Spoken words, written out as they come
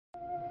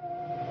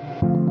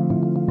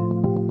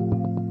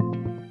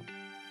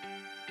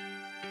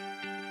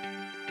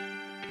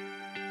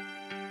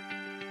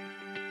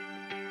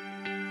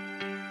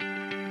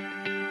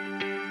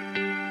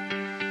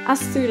As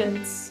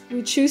students,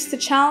 we choose to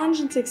challenge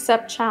and to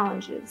accept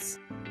challenges.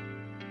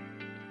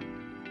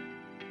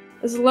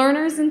 As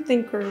learners and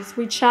thinkers,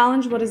 we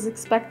challenge what is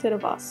expected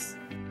of us.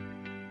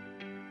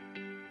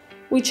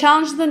 We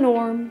challenge the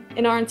norm.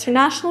 In our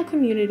international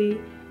community,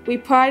 we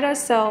pride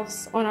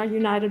ourselves on our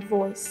united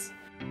voice.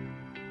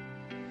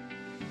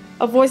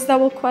 A voice that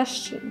will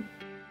question.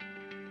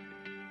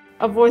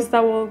 A voice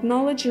that will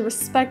acknowledge and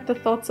respect the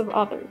thoughts of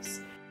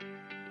others.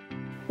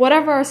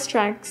 Whatever our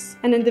strengths,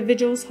 an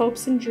individual's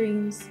hopes and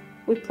dreams,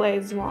 we play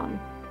as one.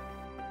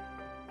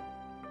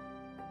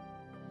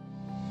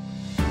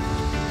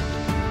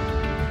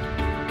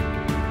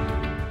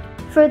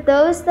 For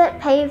those that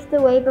paved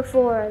the way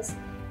before us,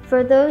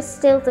 for those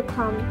still to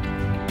come,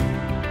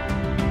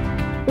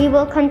 we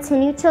will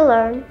continue to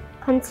learn,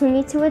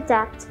 continue to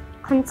adapt,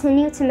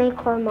 continue to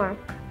make our mark.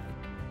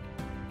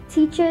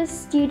 Teachers,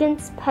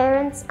 students,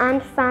 parents,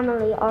 and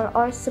family are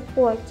our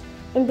support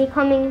in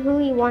becoming who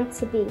we want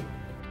to be.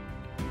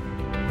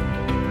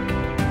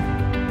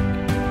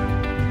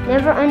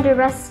 Never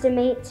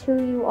underestimate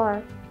who you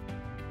are.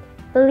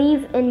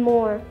 Believe in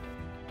more.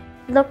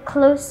 Look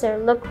closer,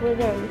 look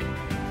within.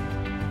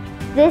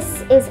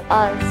 This is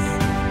us.